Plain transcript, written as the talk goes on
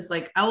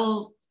like I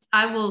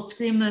will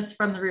scream this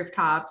from the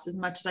rooftops as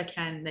much as I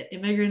can that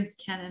immigrants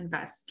can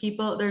invest.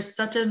 People, there's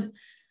such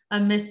a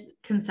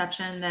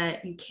misconception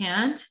that you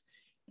can't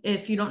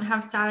if you don't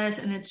have status,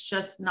 and it's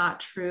just not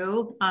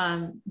true.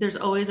 There's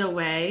always a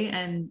way,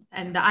 and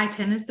the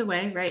I-10 is the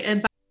way,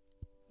 right?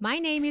 My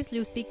name is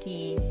Lucy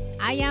Key.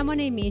 I am on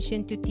a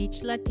mission to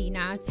teach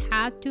Latinas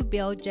how to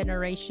build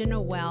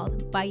generational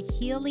wealth by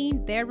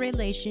healing their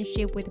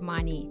relationship with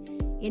money,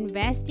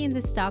 invest in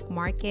the stock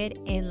market,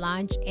 and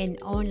launch an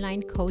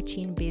online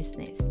coaching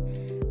business.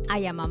 I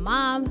am a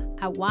mom,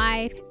 a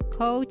wife,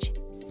 coach,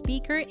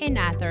 speaker, and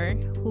author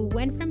who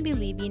went from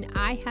believing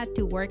I had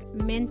to work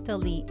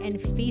mentally and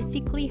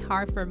physically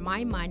hard for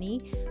my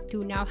money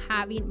to now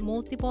having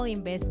multiple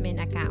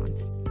investment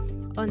accounts.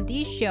 On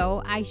this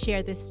show, I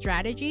share the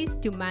strategies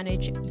to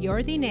manage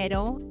your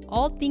dinero,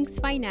 all things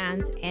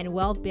finance, and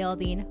wealth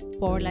building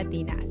for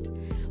Latinas.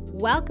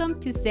 Welcome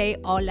to Say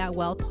Hola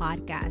Well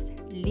podcast.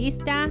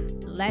 Lista,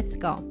 let's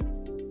go.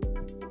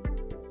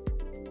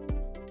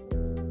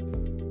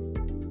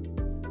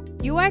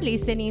 You are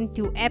listening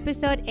to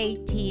episode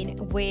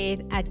 18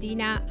 with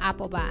Adina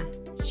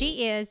Appelbaum.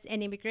 She is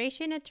an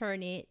immigration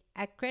attorney,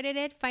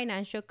 accredited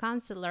financial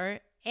counselor,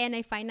 and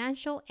a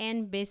financial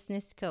and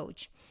business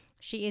coach.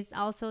 She is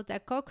also the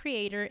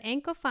co-creator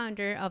and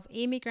co-founder of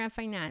Immigrant,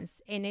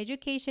 an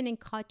education and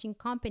coaching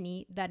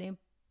company that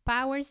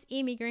empowers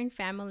immigrant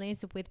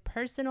families with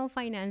personal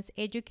finance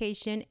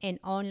education and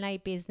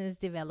online business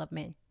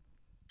development.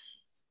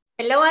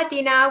 Hello,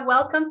 Adina.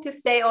 Welcome to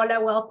Say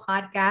Hola Well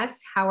podcast.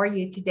 How are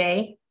you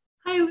today?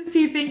 Hi,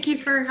 Lucy. Thank you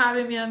for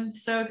having me. I'm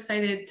so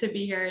excited to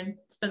be here and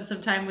spend some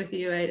time with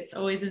you. It's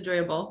always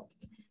enjoyable.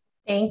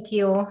 Thank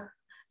you.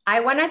 I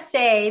want to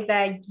say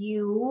that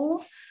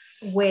you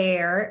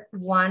were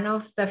one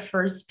of the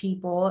first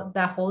people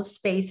that hold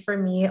space for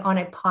me on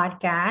a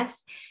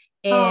podcast.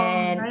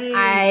 And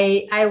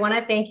I want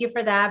to thank you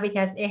for that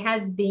because it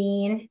has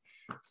been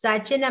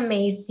such an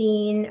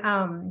amazing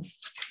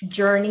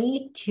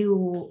journey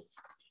to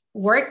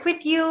work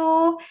with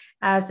you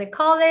as a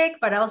colleague,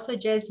 but also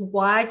just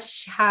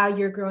watch how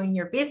you're growing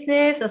your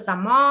business as a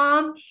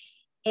mom.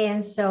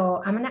 And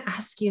so I'm going to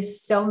ask you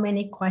so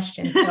many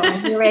questions. So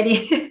are you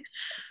ready?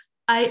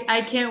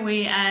 I can't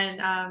wait.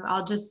 And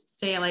I'll just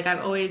say, like,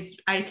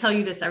 I tell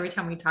you this every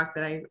time we talk,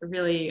 that I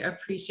really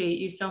appreciate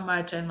you so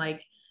much. And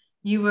like,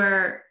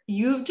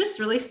 you just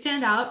really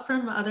stand out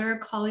from other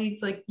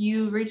colleagues. Like,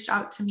 you reached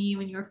out to me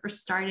when you were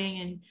first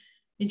starting and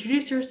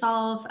introduced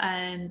yourself.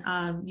 And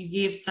you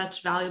gave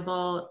such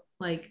valuable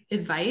like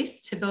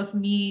advice to both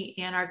me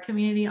and our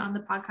community on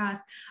the podcast.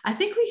 I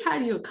think we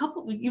had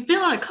you've been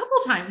on a couple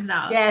times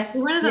now. Yes.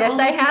 You're one of the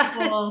only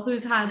people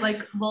who's had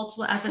like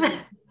multiple episodes.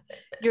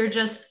 You're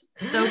just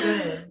so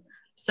good.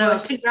 So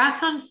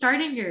congrats on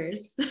starting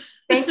yours.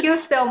 Thank you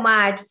so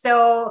much.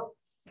 So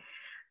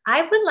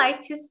I would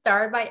like to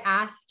start by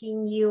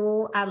asking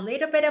you a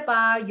little bit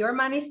about your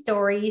money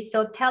story.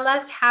 So tell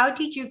us, how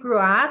did you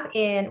grow up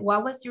and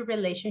what was your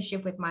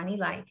relationship with money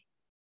like?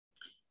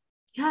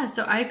 Yeah,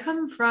 so I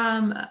come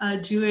from a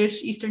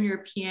Jewish Eastern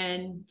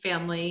European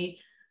family.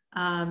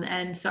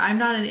 And so I'm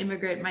not an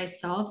immigrant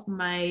myself.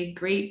 My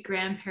great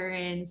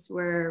grandparents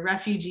were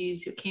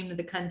refugees who came to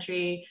the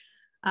country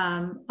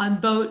on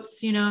boats,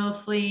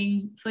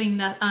 fleeing,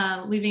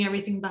 leaving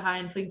everything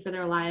behind, fleeing for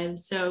their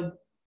lives. So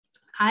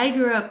I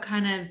grew up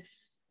kind of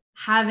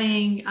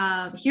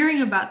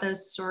hearing about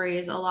those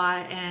stories a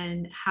lot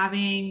and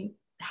having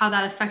how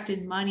that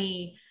affected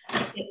money.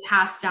 It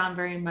passed down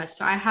very much.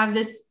 So I have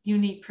this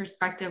unique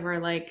perspective where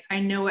like, I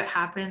know what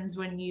happens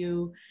when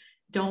you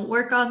don't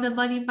work on the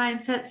money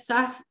mindset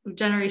stuff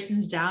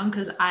generations down,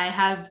 because I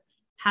have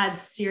had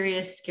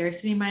serious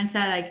scarcity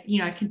mindset.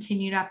 I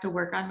continue to have to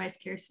work on my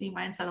scarcity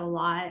mindset a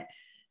lot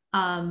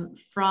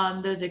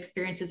from those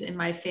experiences in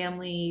my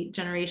family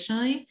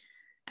generationally.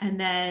 And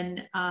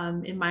then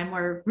in my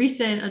more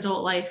recent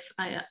adult life,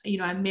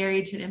 I'm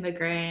married to an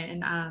immigrant,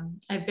 and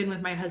I've been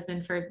with my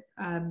husband for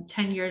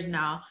 10 years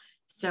now.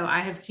 So I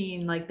have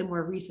seen like the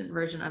more recent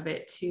version of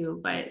it too.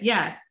 But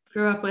yeah,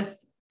 grew up with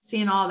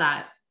seeing all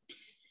that.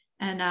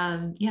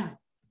 And yeah.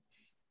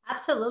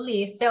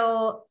 Absolutely.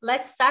 So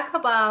let's talk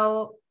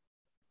about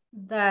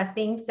the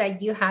things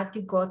that you had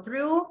to go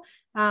through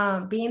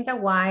being the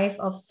wife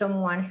of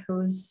someone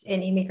who's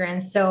an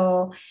immigrant.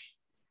 So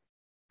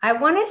I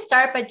want to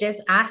start by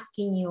just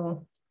asking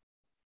you,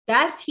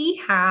 does he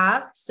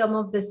have some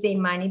of the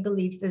same money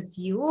beliefs as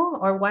you,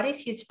 or what is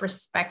his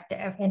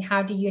perspective and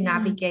how do you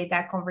navigate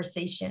that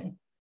conversation?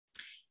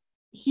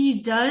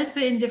 He does,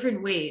 but in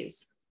different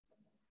ways.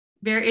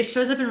 It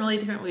shows up in really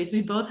different ways.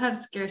 We both have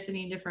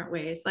scarcity in different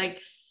ways.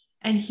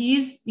 And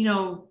he's,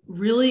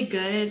 really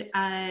good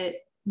at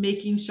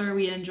making sure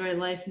we enjoy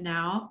life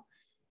now,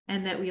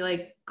 and that we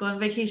like go on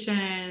vacation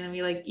and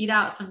we like eat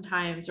out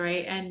sometimes.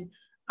 Right. And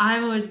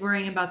I'm always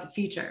worrying about the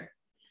future.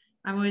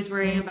 I'm always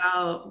worrying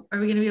about, are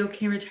we going to be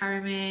okay in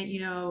retirement?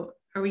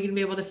 Are we going to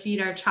be able to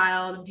feed our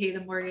child and pay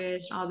the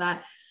mortgage and all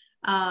that?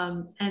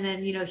 And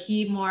then,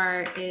 he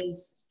more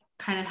is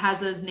kind of has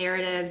those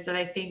narratives that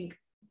I think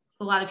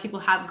a lot of people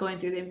have going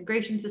through the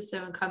immigration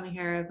system and coming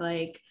here of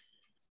like,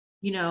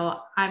 maybe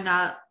I'm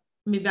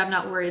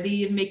not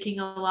worthy of making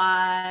a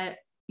lot,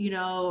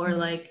 or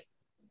like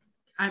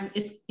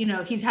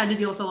he's had to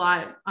deal with a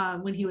lot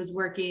when he was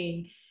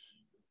working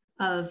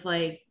of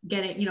like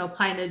getting,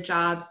 applying to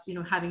jobs,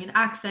 having an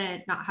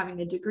accent, not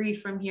having a degree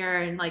from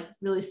here, and like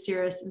really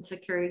serious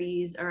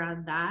insecurities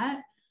around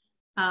that.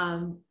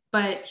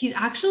 But he's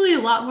actually a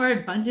lot more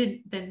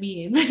abundant than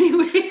me in many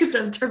ways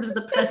in terms of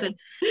the present.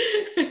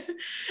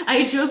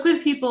 I joke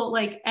with people,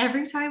 like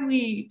every time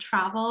we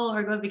travel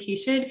or go on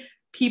vacation,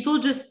 people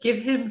just give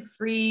him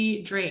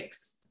free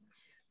drinks.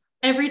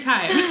 Every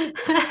time.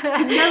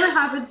 It never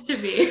happens to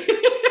me.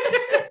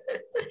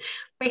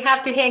 We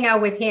have to hang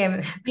out with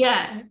him.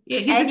 Yeah.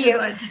 He's and a good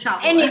one to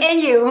travel and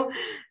you.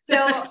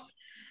 So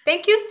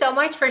thank you so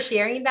much for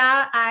sharing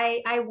that.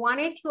 I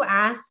wanted to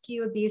ask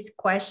you this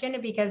question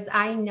because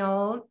I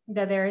know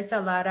that there is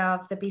a lot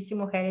of the busy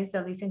mujeres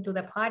that listen to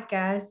the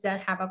podcast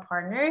that have a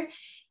partner.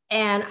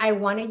 And I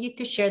wanted you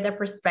to share the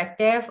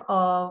perspective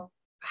of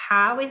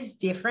how it's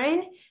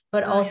different,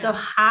 but also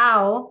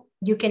how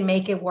you can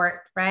make it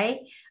work, right?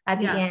 At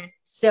the end.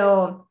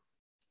 So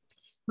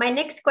my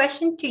next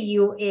question to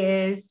you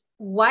is,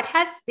 what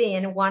has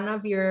been one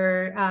of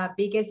your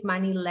biggest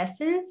money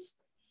lessons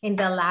in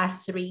the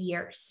last 3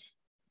 years?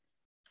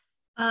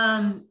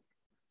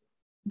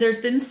 There's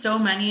been so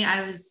many.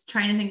 I was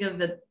trying to think of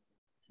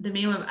the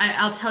main one.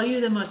 I'll tell you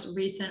the most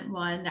recent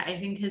one that I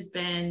think has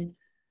been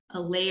a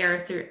layer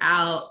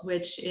throughout,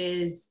 which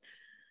is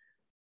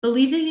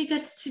believing it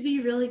gets to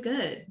be really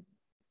good.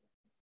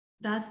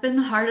 That's been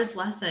the hardest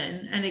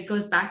lesson. And it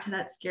goes back to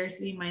that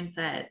scarcity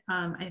mindset.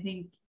 I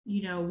think,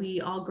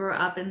 we all grow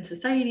up in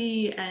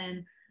society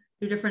and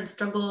through different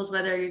struggles,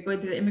 whether you're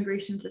going through the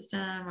immigration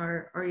system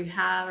or you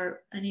have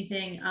or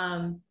anything,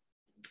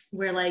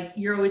 where like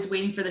you're always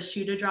waiting for the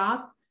shoe to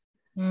drop,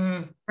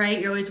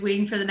 right? You're always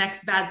waiting for the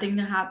next bad thing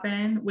to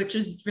happen, which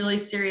was really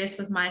serious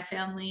with my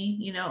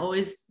family,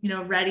 always,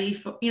 ready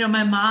for,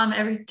 my mom,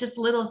 just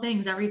little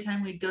things. Every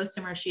time we'd go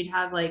somewhere, she'd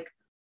have like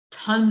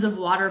tons of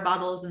water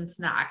bottles and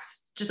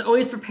snacks, just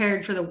always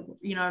prepared for the,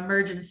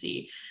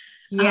 emergency.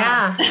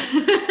 Yeah.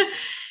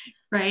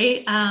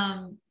 Right.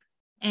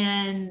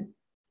 And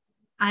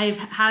I've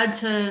had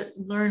to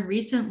learn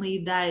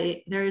recently that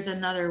there is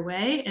another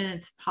way, and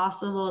it's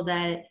possible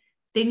that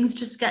things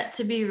just get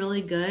to be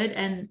really good.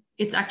 And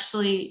it's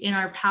actually in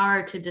our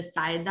power to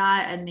decide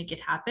that and make it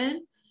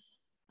happen.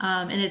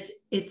 And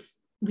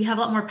we have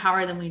a lot more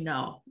power than we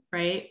know.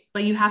 Right.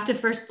 But you have to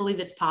first believe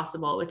it's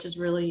possible, which is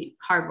really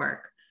hard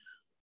work.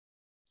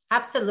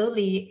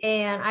 Absolutely.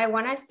 And I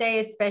want to say,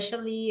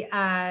 especially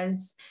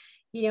as,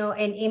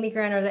 an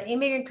immigrant or the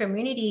immigrant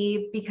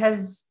community,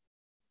 because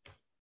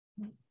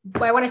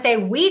I want to say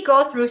we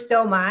go through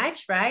so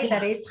much, right?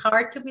 That it's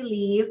hard to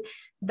believe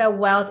the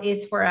wealth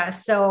is for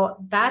us. So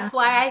that's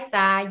why I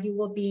thought you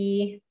will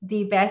be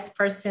the best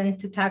person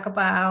to talk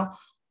about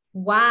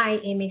why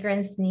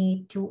immigrants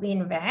need to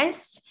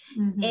invest.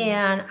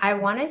 And I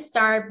want to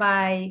start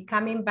by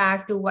coming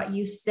back to what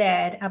you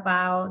said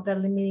about the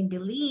limiting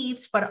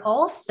beliefs, but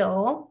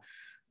also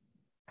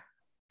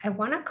I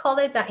want to call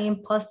it the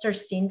imposter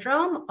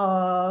syndrome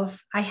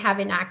of I have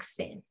an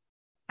accent.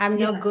 I'm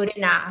not good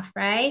enough,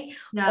 right?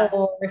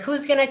 Or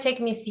who's going to take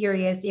me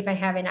serious if I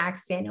have an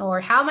accent? Or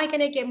how am I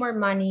going to get more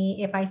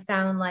money if I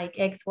sound like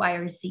X, Y,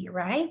 or Z,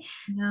 right?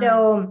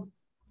 So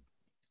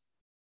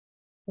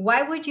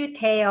what would you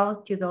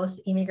tell to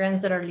those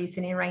immigrants that are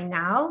listening right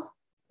now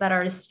that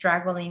are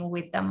struggling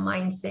with the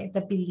mindset,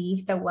 the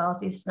belief that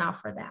wealth is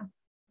not for them?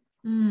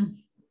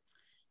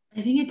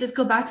 I think it just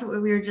go back to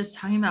what we were just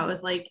talking about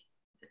with like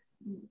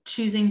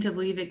choosing to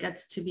believe it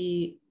gets to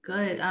be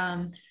good.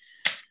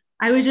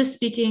 I was just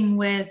speaking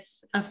with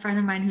a friend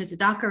of mine who's a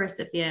DACA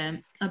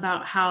recipient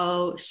about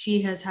how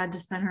she has had to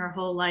spend her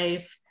whole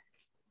life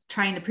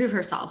trying to prove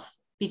herself,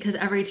 because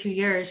every 2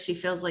 years she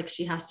feels like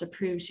she has to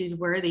prove she's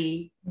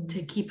worthy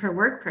to keep her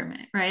work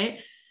permit, right?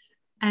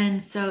 And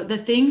so the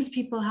things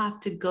people have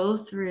to go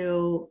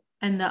through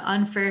and the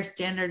unfair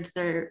standards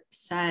they're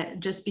set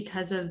just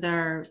because of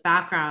their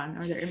background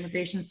or their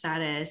immigration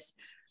status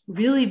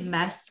really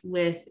mess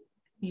with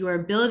your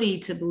ability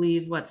to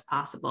believe what's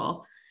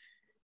possible.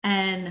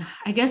 And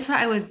I guess what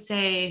I would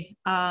say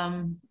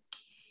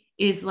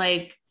is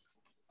like,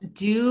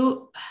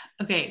 this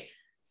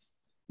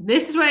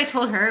is what I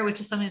told her,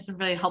 which is something that's been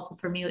really helpful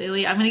for me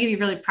lately. I'm going to give you a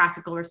really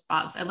practical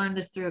response. I learned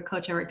this through a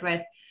coach I worked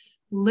with.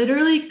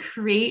 Literally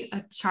create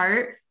a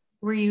chart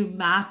where you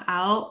map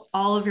out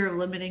all of your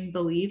limiting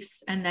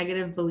beliefs and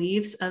negative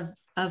beliefs of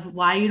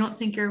why you don't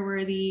think you're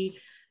worthy,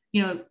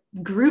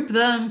 group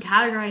them,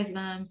 categorize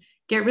them,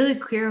 get really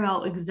clear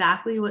about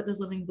exactly what those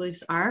limiting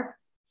beliefs are.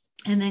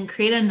 And then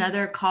create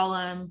another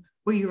column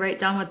where you write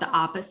down what the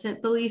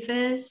opposite belief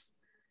is,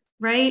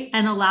 right?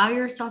 And allow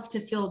yourself to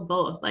feel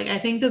both. Like, I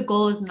think the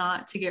goal is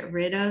not to get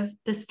rid of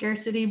the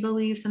scarcity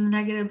beliefs and the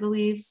negative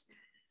beliefs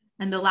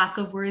and the lack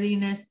of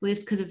worthiness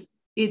beliefs, because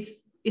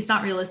it's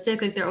not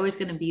realistic. Like, they're always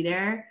going to be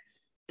there.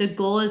 the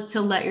goal is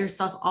to let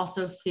yourself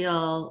also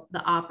feel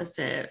the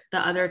opposite, the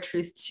other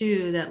truth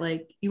too, that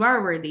like you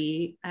are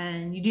worthy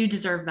and you do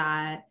deserve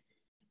that,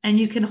 and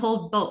you can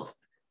hold both.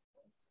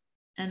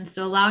 And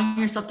so allowing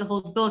yourself to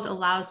hold both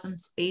allows some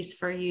space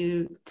for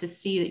you to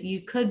see that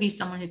you could be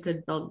someone who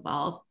could build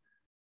wealth,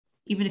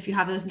 even if you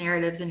have those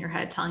narratives in your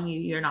head telling you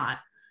you're not.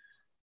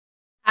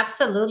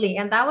 Absolutely.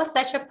 And that was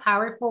such a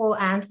powerful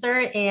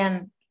answer.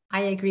 And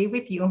I agree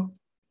with you.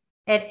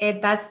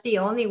 That's the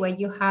only way.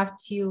 You have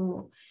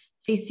to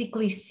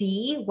physically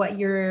see what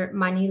your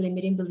money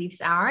limiting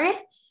beliefs are,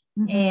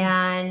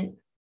 and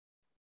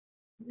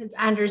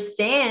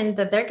understand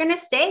that they're going to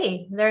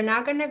stay. They're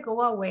not going to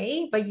go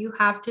away, but you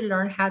have to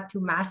learn how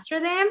to master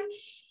them.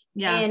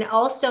 Yeah. And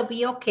also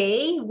be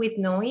okay with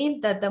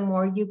knowing that the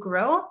more you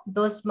grow,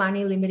 those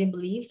money limiting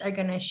beliefs are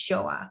going to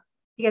show up,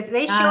 because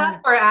they show up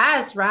for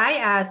us,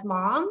 right? As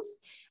moms,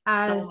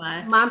 as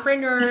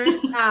mompreneurs,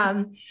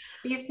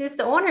 business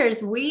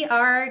owners, we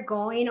are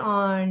going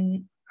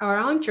on our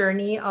own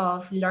journey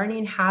of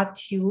learning how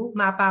to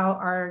map out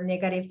our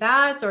negative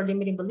thoughts or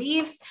limiting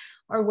beliefs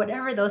or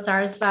whatever those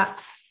are. But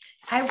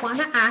I want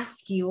to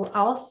ask you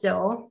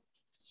also,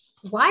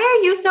 why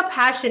are you so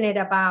passionate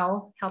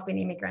about helping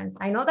immigrants?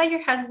 I know that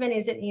your husband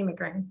is an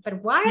immigrant,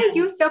 but why are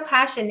you so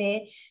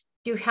passionate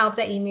to help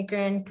the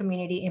immigrant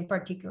community in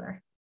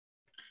particular?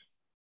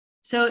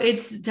 So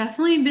it's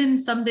definitely been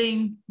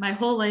something my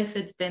whole life.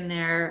 It's been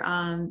there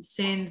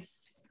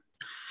since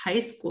high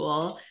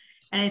school.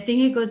 And I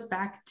think it goes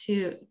back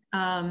to,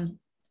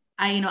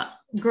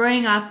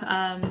 growing up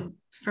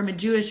from a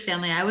Jewish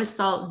family, I always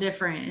felt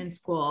different in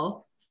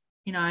school.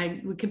 I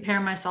would compare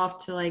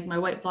myself to like my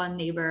white blonde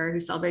neighbor who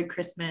celebrated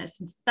Christmas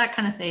and that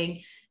kind of thing.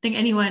 I think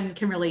anyone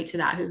can relate to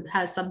that who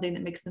has something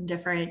that makes them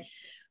different.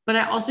 But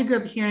I also grew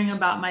up hearing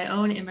about my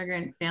own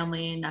immigrant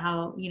family and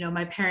how,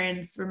 my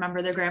parents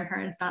remember their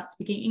grandparents not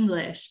speaking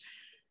English.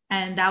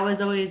 And that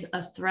was always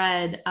a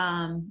thread.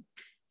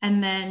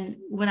 And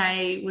then when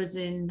I was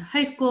in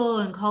high school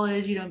and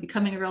college,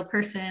 becoming a real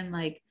person,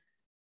 like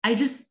I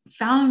just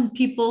found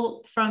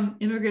people from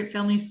immigrant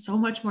families so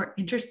much more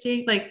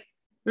interesting. Like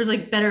there's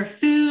like better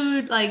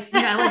food, like,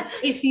 I like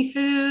spicy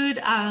food.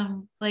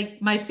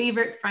 Like my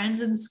favorite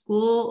friends in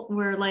school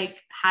were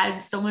like, had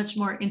so much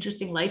more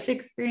interesting life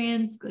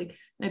experience. Like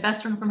my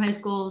best friend from high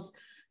school,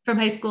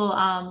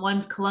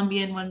 one's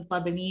Colombian, one's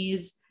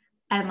Lebanese.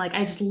 And like,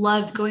 I just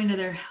loved going to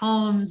their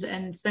homes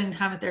and spending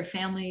time with their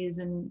families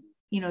and,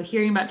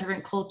 hearing about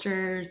different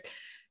cultures.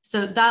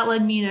 So that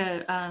led me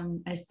to,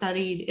 I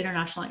studied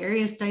international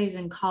area studies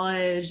in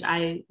college.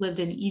 I lived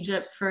in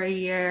Egypt for a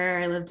year.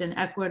 I lived in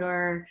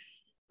Ecuador.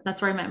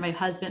 That's where I met my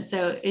husband.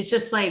 So it's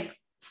just like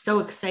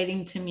so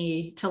exciting to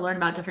me to learn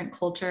about different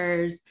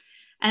cultures.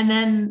 And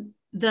then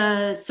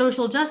the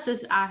social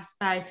justice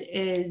aspect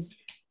is,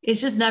 it's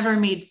just never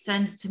made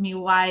sense to me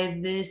why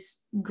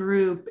this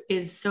group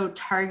is so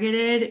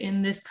targeted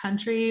in this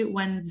country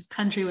when this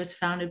country was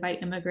founded by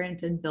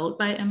immigrants and built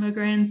by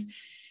immigrants.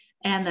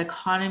 And the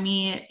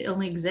economy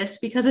only exists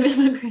because of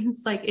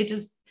immigrants. Like it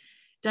just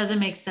doesn't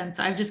make sense.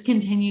 So I've just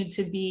continued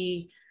to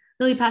be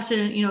really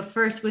passionate,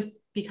 first with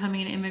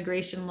becoming an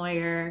immigration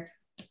lawyer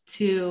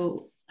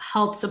to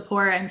help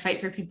support and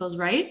fight for people's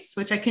rights,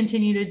 which I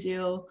continue to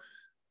do.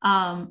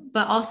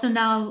 But also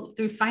now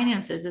through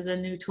finances is a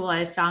new tool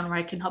I've found where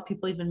I can help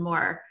people even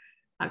more,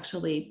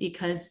 actually,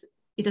 because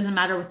it doesn't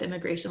matter what the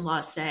immigration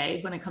laws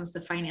say when it comes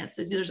to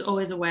finances. There's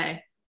always a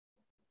way.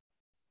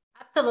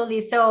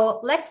 Absolutely. So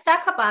let's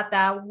talk about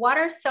that. What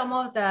are some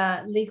of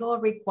the legal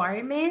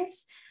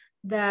requirements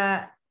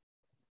that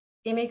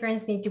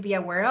immigrants need to be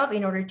aware of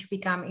in order to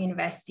become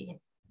investing?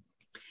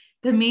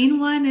 The main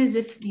one is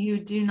if you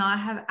do not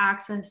have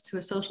access to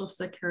a social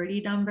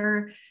security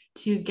number,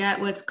 to get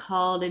what's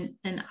called an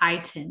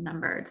ITIN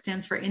number. It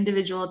stands for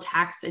Individual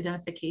Tax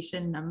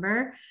Identification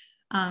Number.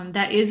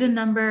 That is a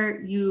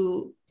number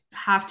you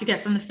have to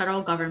get from the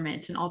federal government.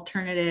 It's an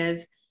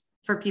alternative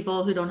for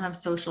people who don't have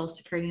social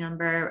security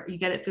number. You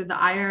get it through the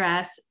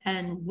IRS.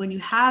 And when you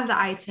have the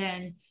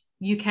ITIN,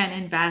 you can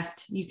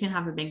invest, you can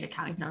have a bank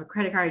account, you can have a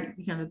credit card,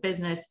 you can have a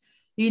business,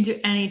 you can do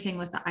anything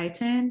with the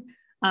ITIN.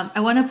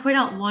 I want to point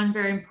out one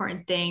very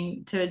important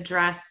thing to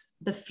address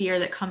the fear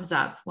that comes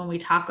up when we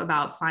talk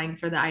about applying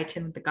for the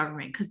ITIN with the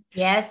government. Because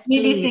yes,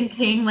 maybe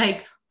thinking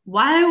like,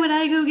 why would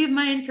I go give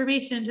my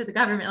information to the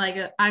government?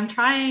 Like I'm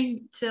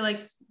trying to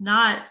like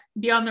not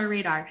be on their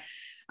radar.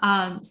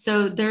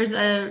 So there's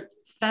a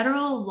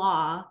federal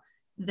law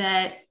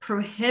that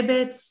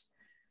prohibits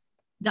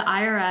the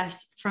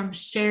IRS from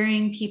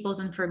sharing people's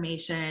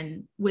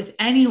information with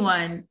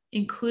anyone,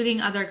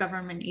 including other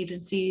government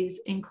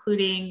agencies,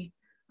 including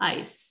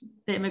ICE,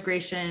 the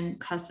Immigration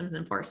Customs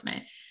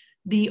Enforcement.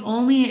 The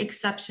only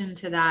exception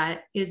to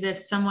that is if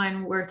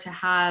someone were to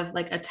have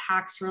like a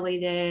tax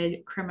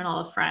related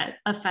criminal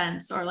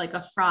offense or like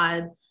a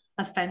fraud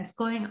offense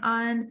going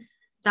on.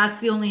 That's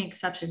the only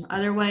exception.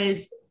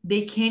 Otherwise,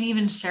 they can't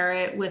even share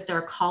it with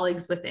their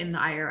colleagues within the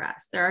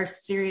IRS. There are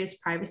serious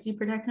privacy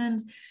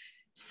protections.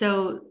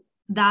 So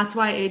that's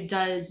why it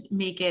does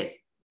make it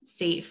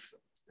safe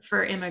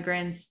for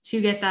immigrants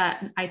to get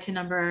that ITIN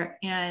number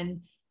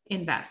and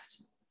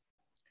invest.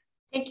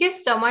 Thank you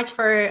so much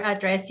for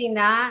addressing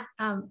that.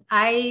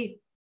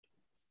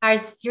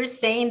 As you're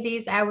saying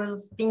this, I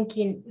was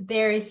thinking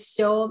there is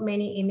so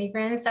many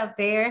immigrants out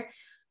there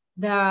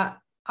that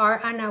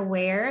are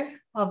unaware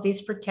of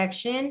this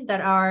protection,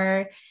 that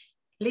are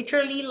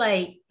literally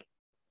like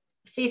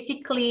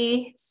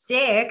physically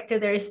sick to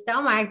their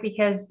stomach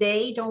because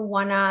they don't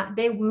wanna,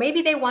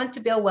 maybe they want to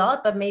build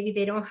wealth, but maybe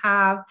they don't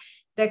have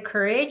the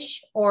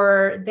courage,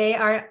 or they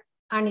are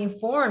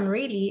uninformed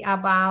really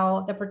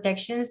about the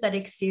protections that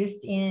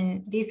exist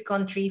in this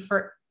country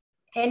for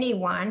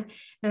anyone.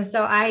 And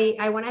so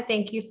I want to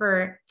thank you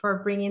for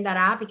bringing that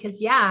up,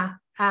 because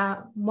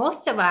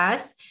most of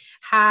us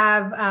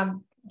have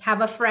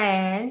a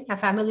friend, a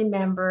family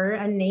member,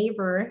 a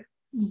neighbor,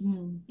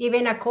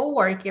 even a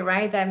coworker,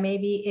 right, that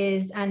maybe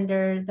is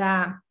under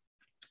the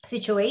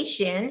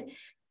situation.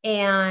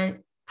 And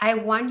I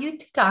want you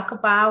to talk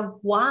about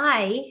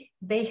why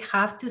they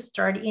have to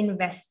start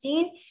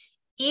investing,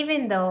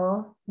 even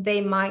though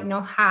they might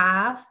not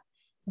have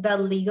the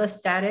legal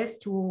status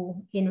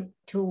to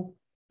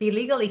be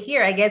legally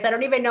here. I guess I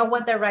don't even know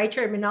what the right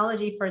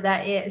terminology for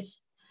that is.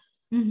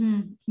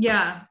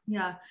 Yeah.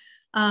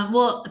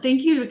 Well,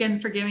 thank you again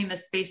for giving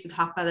this space to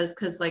talk about this,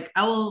 because like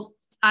I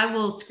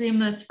will scream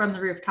this from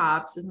the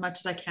rooftops as much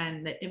as I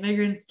can, that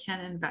immigrants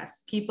can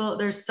invest. People,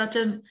 there's such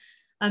a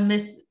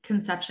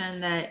misconception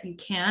that you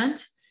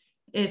can't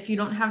if you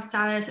don't have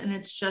status, and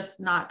it's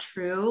just not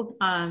true.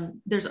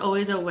 There's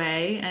always a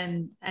way,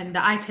 and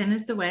the I-10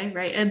 is the way,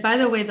 right? And by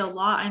the way, the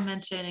law I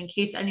mentioned, in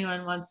case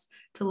anyone wants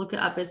to look it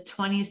up, is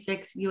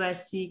 26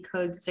 USC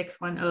code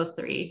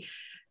 6103.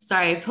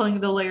 Sorry,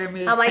 pulling the lawyer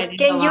move. I'm like,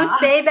 can you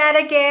say that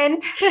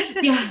again?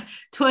 Yeah,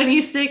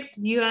 26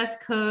 US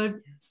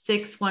code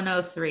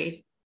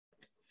 6103.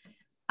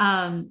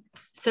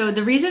 So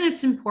the reason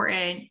it's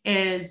important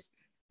is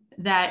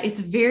that it's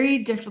very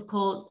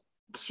difficult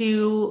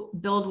to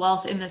build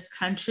wealth in this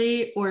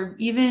country, or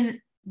even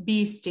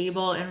be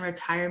stable in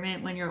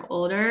retirement when you're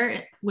older,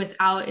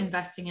 without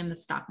investing in the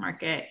stock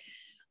market.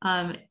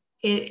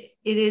 It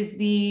is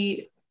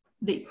the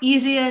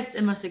easiest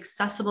and most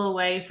accessible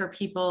way for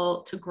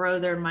people to grow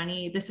their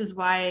money. This is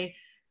why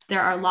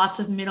there are lots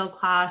of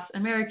middle-class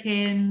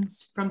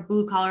Americans from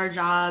blue-collar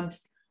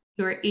jobs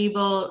who are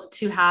able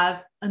to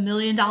have $1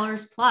 million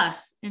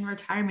plus in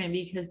retirement,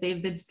 because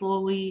they've been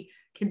slowly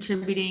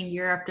contributing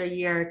year after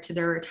year to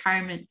their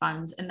retirement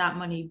funds, and that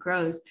money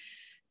grows.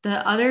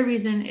 The other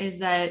reason is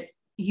that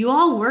you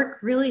all work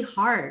really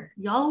hard.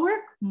 Y'all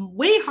work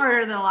way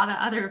harder than a lot of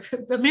other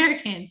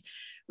Americans,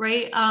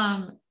 right?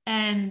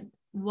 And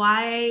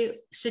why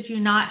should you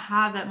not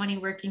have that money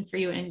working for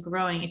you and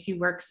growing if you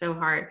work so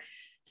hard?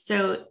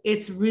 So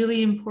it's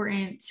really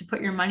important to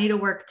put your money to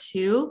work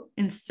too,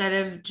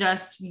 instead of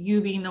just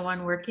you being the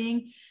one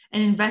working.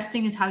 And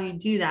investing is how you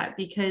do that,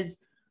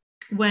 because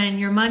when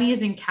your money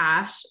is in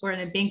cash or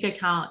in a bank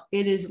account,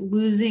 it is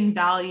losing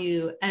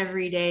value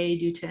every day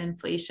due to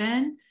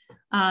inflation.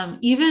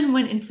 Even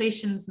when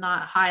inflation's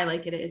not high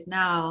like it is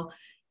now,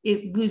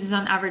 it loses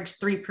on average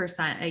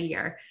 3% a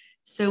year.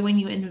 So when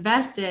you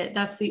invest it,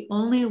 that's the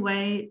only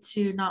way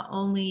to not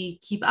only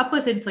keep up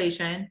with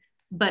inflation,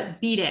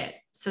 but beat it,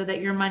 so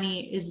that your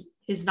money is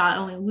not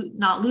only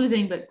not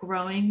losing, but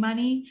growing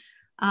money.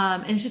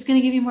 And it's just going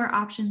to give you more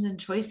options and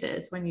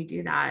choices when you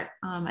do that.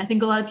 I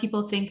think a lot of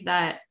people think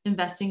that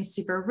investing is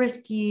super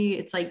risky.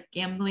 It's like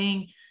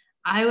gambling.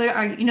 I would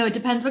argue, it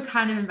depends what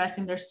kind of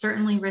investing. There's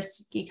certainly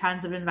risky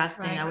kinds of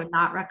investing. Right. I would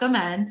not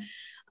recommend.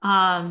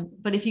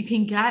 But if you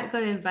can get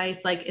good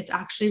advice, like, it's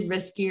actually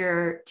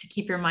riskier to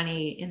keep your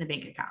money in the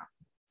bank account.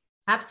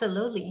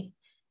 Absolutely.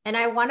 And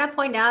I want to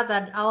point out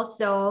that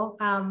also,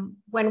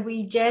 when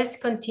we just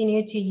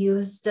continue to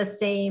use the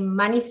same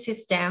money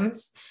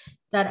systems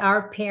that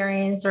our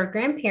parents or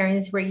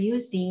grandparents were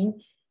using,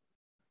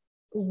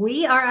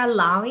 we are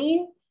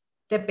allowing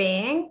the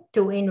bank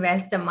to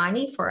invest the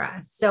money for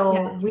us.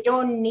 So we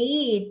don't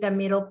need the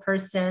middle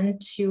person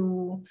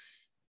to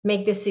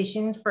make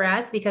decisions for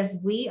us, because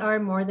we are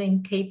more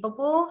than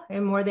capable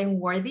and more than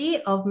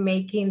worthy of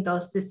making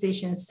those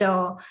decisions.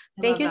 So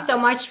thank you so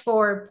much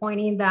for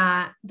pointing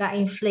the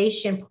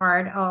inflation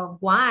part of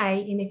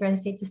why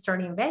immigrants need to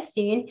start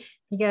investing,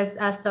 because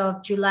as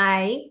of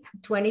July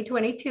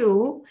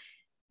 2022,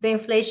 the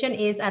inflation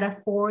is at a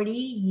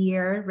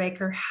 40-year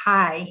record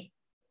high,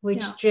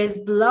 which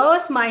just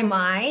blows my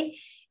mind.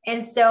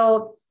 And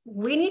so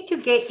we need to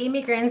get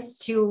immigrants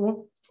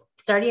to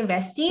start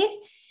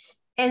investing.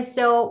 And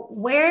so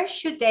where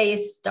should they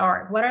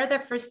start? What are the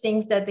first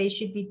things that they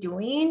should be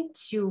doing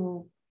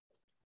to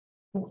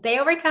they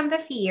overcome the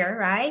fear,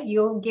 right?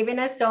 You've given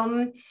us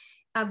some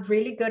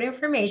really good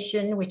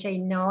information, which I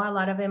know a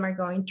lot of them are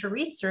going to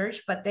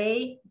research, but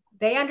they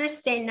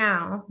understand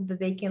now that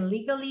they can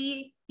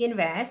legally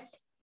invest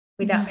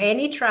without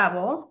any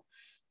trouble.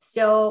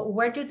 So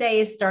where do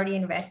they start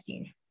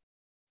investing?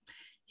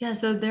 Yeah,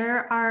 so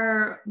there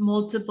are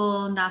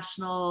multiple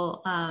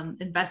national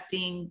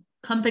investing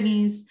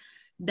companies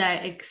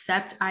that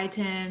accept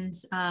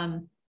ITINs.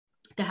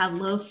 They have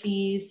low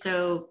fees.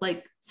 So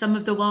like some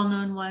of the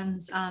well-known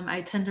ones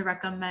I tend to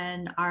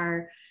recommend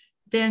are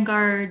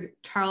Vanguard,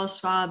 Charles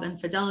Schwab, and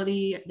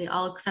Fidelity. They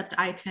all accept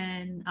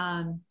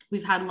ITIN.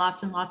 We've had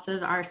lots and lots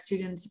of our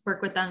students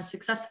work with them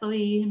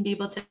successfully and be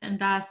able to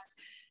invest.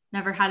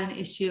 Never had an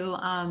issue.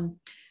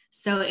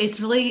 So it's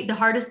really the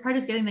hardest part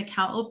is getting the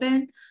account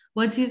open.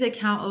 Once you have the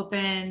account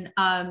open,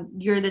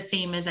 you're the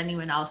same as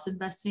anyone else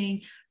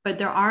investing, but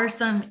there are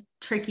some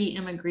tricky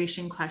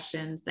immigration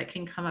questions that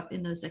can come up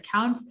in those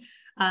accounts.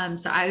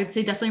 So I would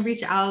say definitely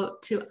reach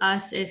out to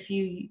us if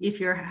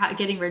you're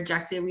getting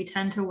rejected. We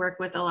tend to work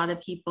with a lot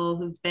of people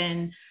who've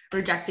been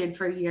rejected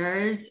for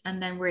years,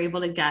 and then we're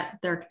able to get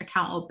their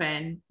account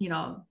open,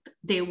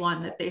 day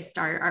one that they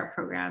start our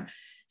program.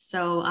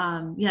 So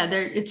yeah,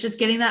 it's just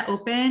getting that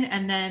open,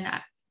 and then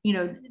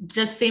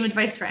just same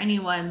advice for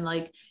anyone,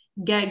 like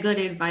get good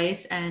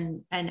advice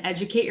and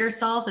educate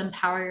yourself,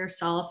 empower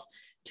yourself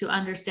to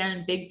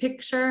understand big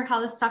picture how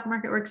the stock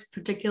market works,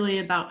 particularly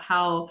about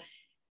how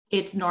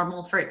it's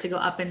normal for it to go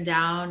up and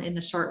down in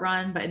the short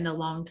run, but in the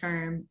long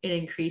term, it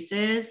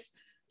increases,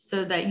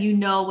 so that you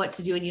know what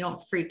to do and you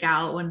don't freak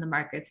out when the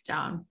market's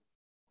down.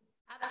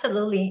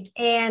 Absolutely.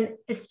 And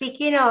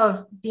speaking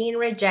of being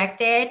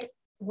rejected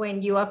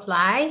when you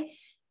apply,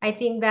 I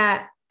think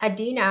that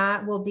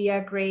Adina will be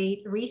a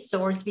great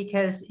resource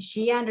because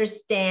she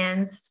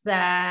understands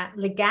the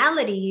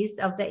legalities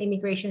of the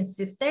immigration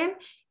system.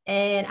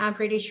 And I'm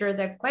pretty sure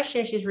the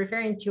question she's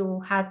referring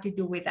to had to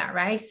do with that,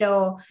 right?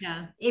 So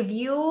Yeah. if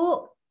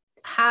you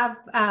have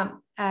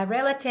a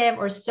relative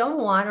or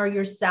someone or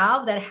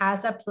yourself that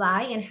has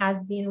applied and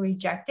has been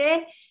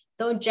rejected,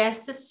 don't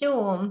just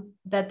assume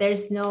that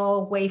there's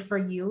no way for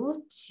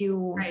you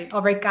to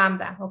overcome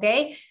that,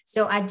 okay?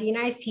 So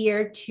Adina is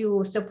here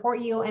to support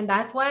you. And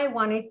that's why I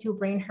wanted to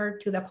bring her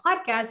to the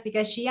podcast,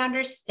 because she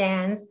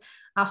understands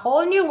a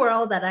whole new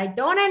world that I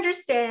don't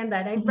understand,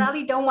 that I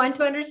probably don't want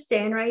to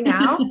understand right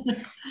now.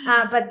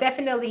 But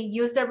definitely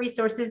use the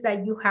resources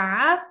that you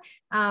have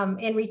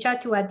and reach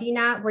out to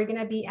Adina. We're going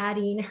to be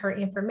adding her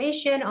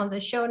information on the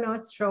show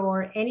notes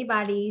for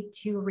anybody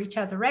to reach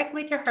out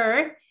directly to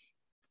her.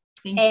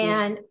 Thank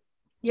you.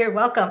 You're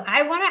welcome.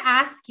 I want to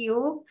ask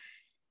you,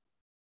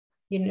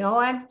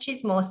 I'm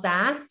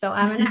chismosa, so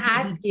I'm going to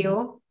ask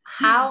you,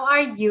 how are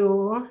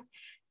you,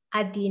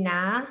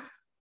 Adina,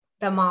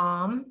 the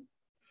mom,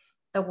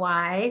 the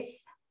wife,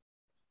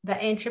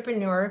 the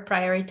entrepreneur,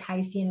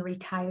 prioritizing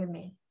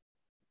retirement?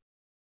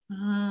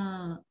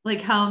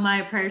 Like, how am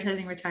I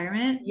prioritizing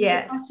retirement?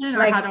 Yes. Or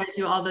like, how do I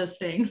do all those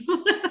things?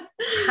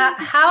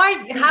 how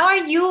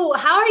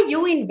are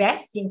you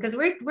investing? Because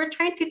we're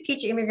trying to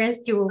teach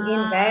immigrants to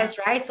invest,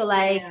 right? So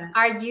like,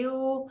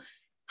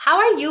 how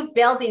are you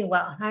building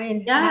wealth? I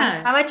mean,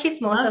 I'm a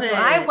chismosa, so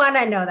I want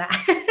to know that.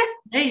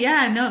 Hey,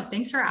 yeah, no,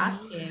 thanks for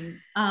asking.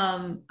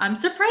 I'm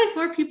surprised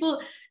more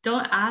people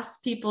don't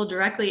ask people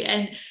directly,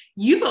 and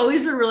you've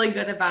always been really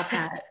good about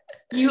that.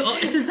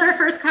 Since our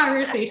first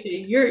conversation,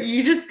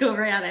 you just go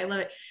right at it. I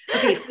love it.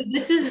 Okay, so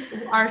this is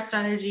our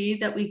strategy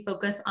that we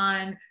focus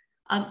on.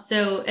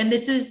 And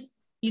this is,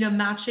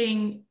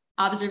 matching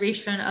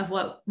observation of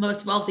what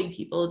most wealthy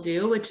people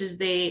do, which is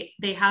they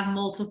have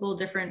multiple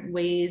different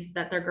ways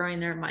that they're growing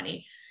their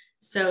money.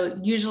 So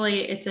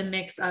usually it's a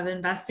mix of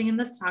investing in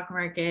the stock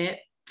market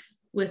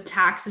with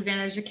tax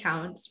advantage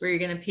accounts where you're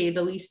going to pay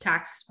the least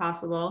tax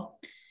possible,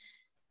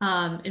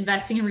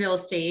 investing in real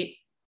estate,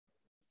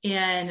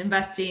 and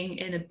investing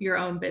in your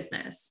own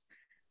business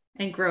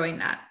and growing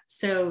that.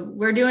 So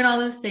we're doing all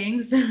those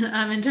things.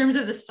 In terms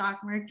of the stock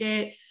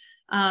market,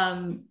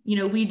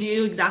 we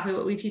do exactly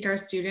what we teach our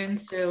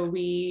students. So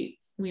we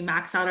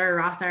max out our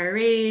Roth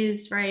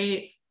IRAs,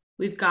 right?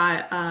 We've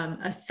got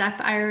a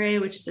SEP IRA,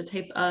 which is a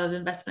type of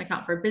investment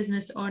account for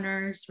business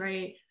owners,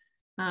 right?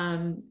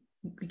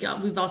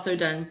 We've also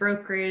done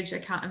brokerage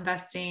account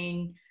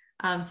investing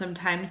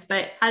sometimes,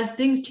 but as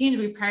things change,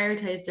 we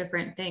prioritize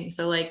different things.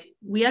 So like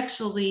we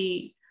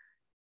actually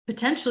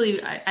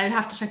potentially, I'd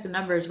have to check the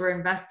numbers. We're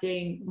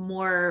investing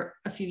more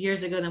a few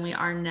years ago than we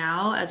are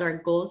now as our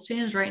goals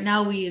change. Right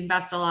now, we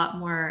invest a lot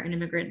more in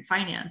immigrant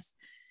finance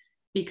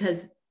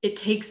because it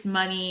takes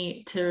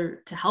money to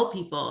help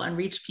people and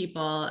reach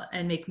people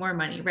and make more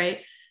money, right?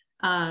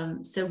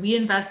 So we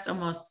invest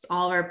almost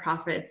all of our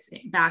profits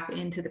back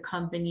into the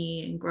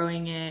company and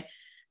growing it.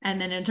 And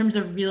then in terms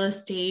of real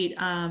estate,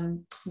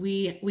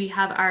 we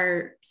have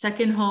our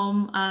second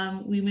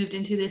home we moved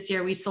into this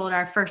year. We sold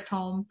our first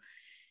home.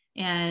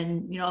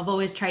 And, I've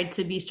always tried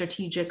to be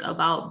strategic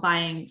about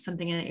buying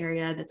something in an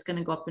area that's going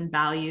to go up in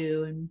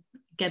value and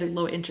get a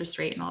low interest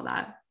rate and all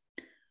that.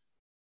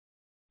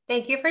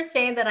 Thank you for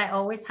saying that. I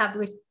always have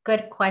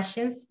good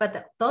questions,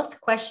 but those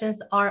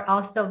questions are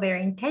also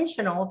very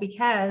intentional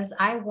because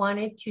I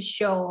wanted to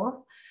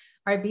show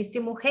our busy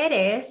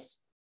mujeres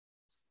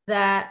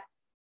that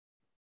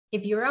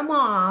if you're a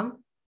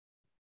mom,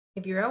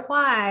 if you're a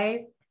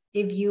wife,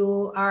 if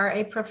you are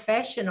a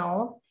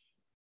professional,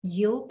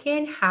 you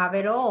can have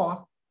it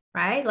all.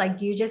 right?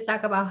 Like you just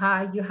talk about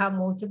how you have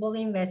multiple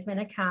investment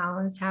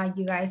accounts, how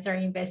you guys are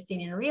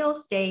investing in real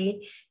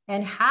estate,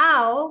 and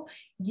how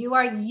you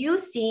are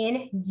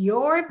using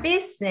your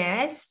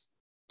business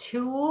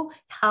to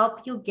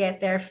help you get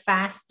there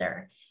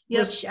faster.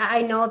 Yep. Which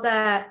I know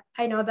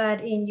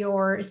that in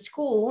your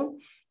school,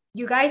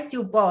 you guys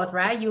do both,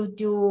 right? You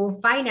do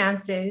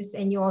finances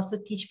and you also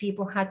teach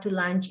people how to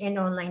launch an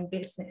online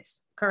business,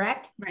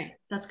 correct? Right.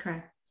 That's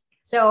correct.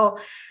 So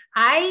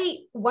I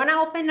want to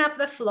open up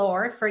the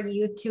floor for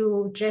you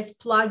to just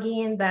plug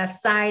in the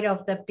side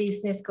of the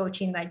business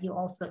coaching that you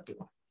also do.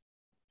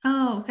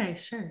 Oh, okay,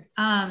 sure.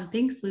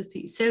 Thanks,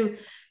 Lucy. So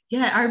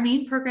yeah, our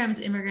main program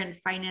is Immigrant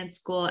Finance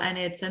School, and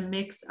it's a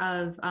mix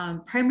of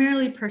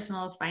primarily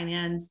personal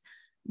finance,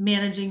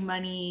 managing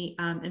money,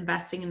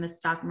 investing in the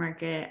stock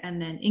market,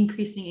 and then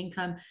increasing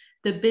income.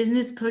 The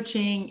business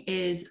coaching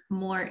is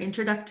more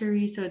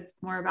introductory. So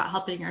it's more about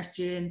helping our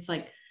students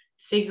like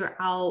figure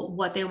out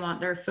what they want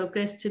their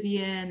focus to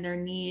be in, their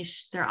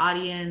niche, their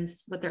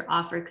audience, what their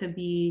offer could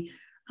be,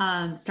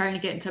 starting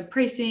to get into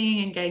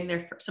pricing and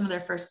getting some of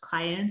their first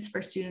clients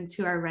for students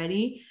who are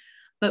ready.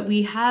 But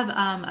we have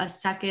a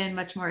second,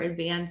 much more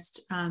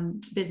advanced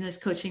business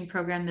coaching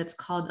program that's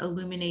called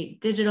Illuminate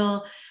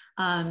Digital.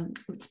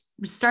 It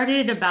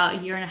started about a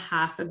year and a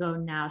half ago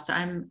now. So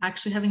I'm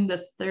actually having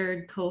the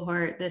third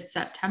cohort this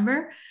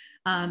September.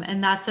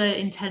 And that's an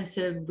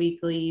intensive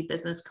weekly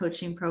business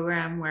coaching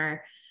program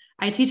where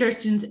I teach our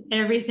students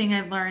everything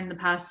I've learned the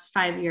past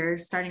 5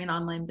 years, starting an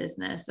online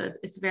business. So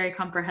it's very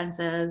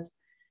comprehensive.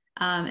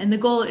 And the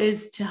goal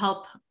is to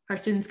help our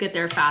students get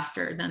there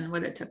faster than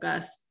what it took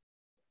us.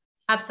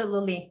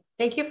 Absolutely.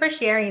 Thank you for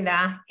sharing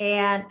that.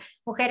 And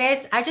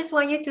mujeres, I just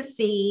want you to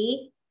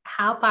see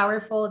how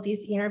powerful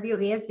this interview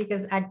is,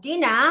 because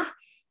Adina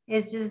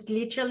is just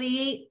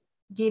literally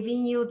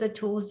giving you the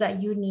tools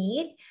that you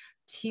need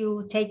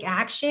to take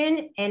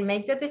action and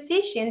make the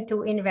decision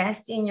to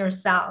invest in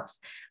yourselves.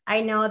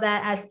 I know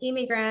that as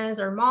immigrants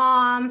or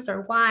moms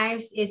or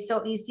wives, it's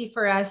so easy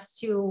for us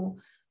to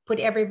put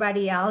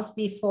everybody else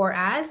before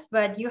us,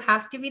 but you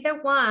have to be the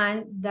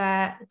one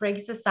that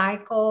breaks the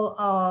cycle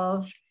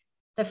of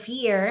the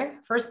fear,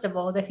 first of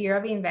all, the fear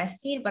of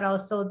investing, but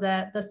also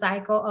the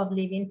cycle of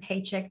living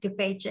paycheck to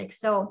paycheck.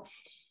 So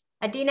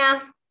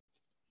Adina,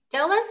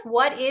 tell us,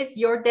 what is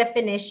your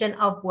definition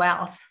of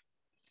wealth?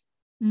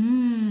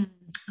 I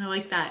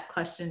like that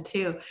question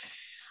too.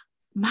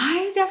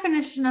 My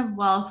definition of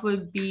wealth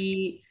would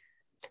be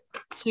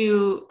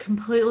to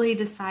completely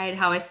decide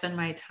how I spend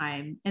my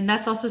time. And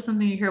that's also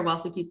something you hear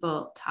wealthy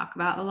people talk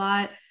about a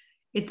lot.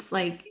 It's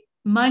like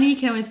money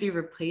can always be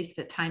replaced,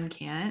 but time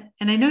can't.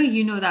 And I know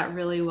you know that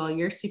really well.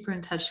 You're super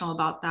intentional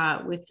about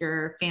that with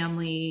your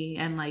family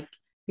and like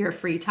your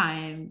free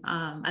time.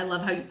 I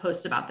love how you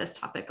post about this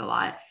topic a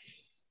lot.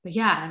 But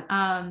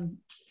yeah,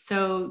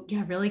 so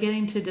yeah, really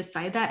getting to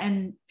decide that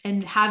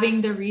and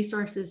having the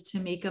resources to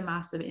make a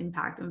massive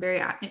impact.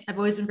 I've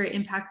always been very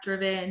impact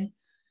driven.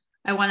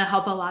 I want to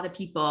help a lot of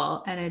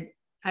people, and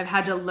I've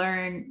had to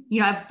learn,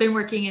 I've been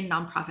working in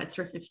nonprofits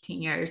for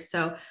 15 years.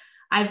 So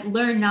I've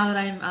learned now that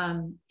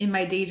I'm in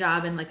my day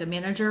job in like a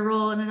manager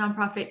role in a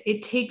nonprofit,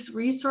 it takes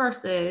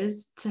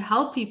resources to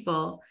help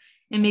people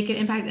and make an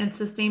impact. And it's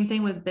the same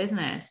thing with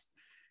business.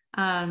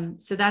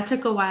 So that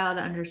took a while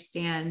to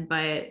understand,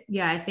 but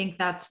yeah, I think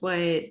that's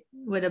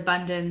what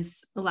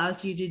abundance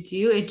allows you to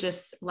do. It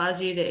just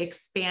allows you to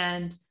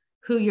expand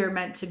who you're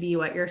meant to be,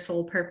 what your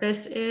sole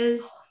purpose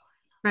is,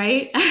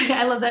 right?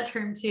 I love that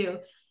term too,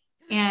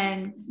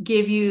 and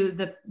give you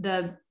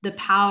the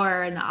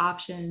power and the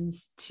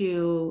options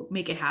to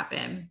make it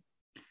happen.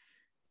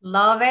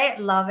 Love it,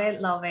 love it,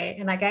 love it.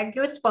 And I got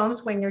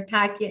goosebumps when you're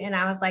talking, and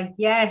I was like,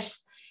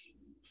 yes.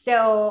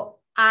 So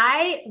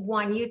I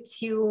want you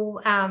to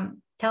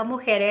tell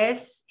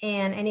mujeres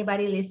and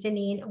anybody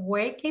listening,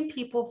 where can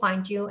people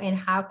find you and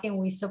how can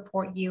we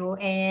support you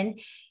and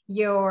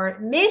your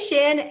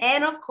mission,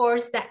 and of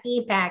course, the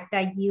impact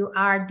that you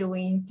are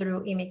doing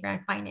through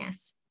Immigrant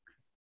Finance?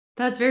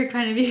 That's very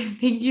kind of you.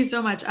 Thank you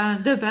so much.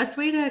 The best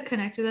way to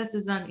connect with us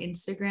is on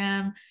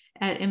Instagram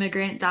at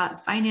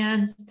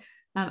immigrant.finance.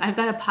 I've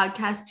got a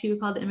podcast too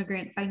called the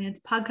Immigrant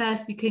Finance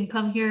Podcast. You can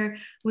come hear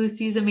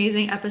Lucy's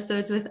amazing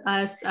episodes with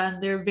us.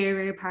 They're very,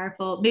 very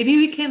powerful. Maybe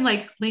we can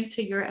like link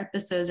to your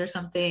episodes or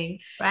something.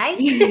 Right?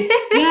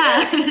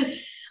 Yeah.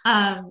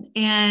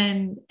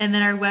 And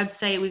then our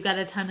website, we've got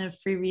a ton of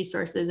free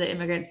resources at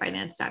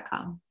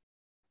immigrantfinance.com.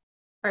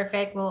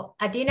 Perfect. Well,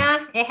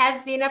 Adina, it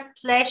has been a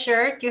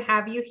pleasure to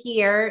have you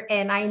here.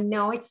 And I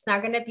know it's not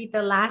going to be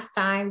the last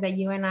time that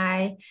you and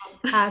I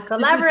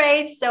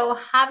collaborate. So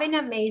have an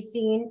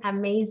amazing,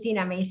 amazing,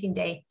 amazing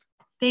day.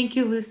 Thank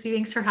you, Lucy.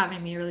 Thanks for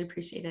having me. I really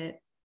appreciate it.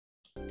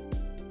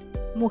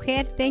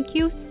 Mujer, thank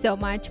you so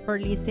much for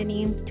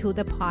listening to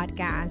the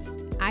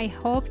podcast. I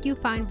hope you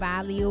found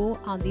value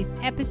on this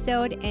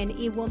episode, and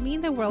it will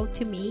mean the world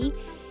to me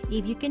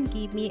if you can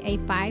give me a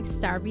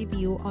 5-star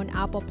review on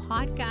Apple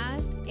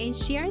Podcasts and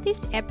share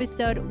this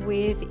episode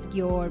with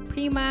your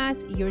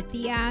primas, your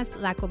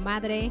tias, la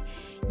comadre.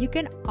 You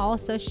can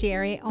also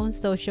share it on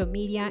social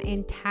media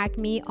and tag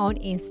me on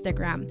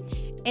Instagram.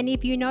 And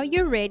if you know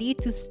you're ready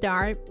to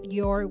start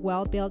your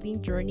wealth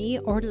building journey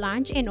or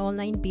launch an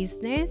online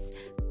business,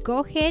 go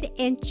ahead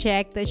and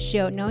check the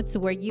show notes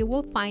where you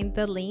will find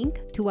the link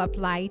to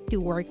apply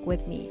to work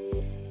with me.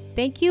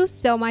 Thank you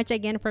so much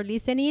again for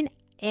listening,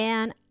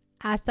 and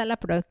hasta la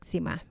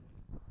próxima.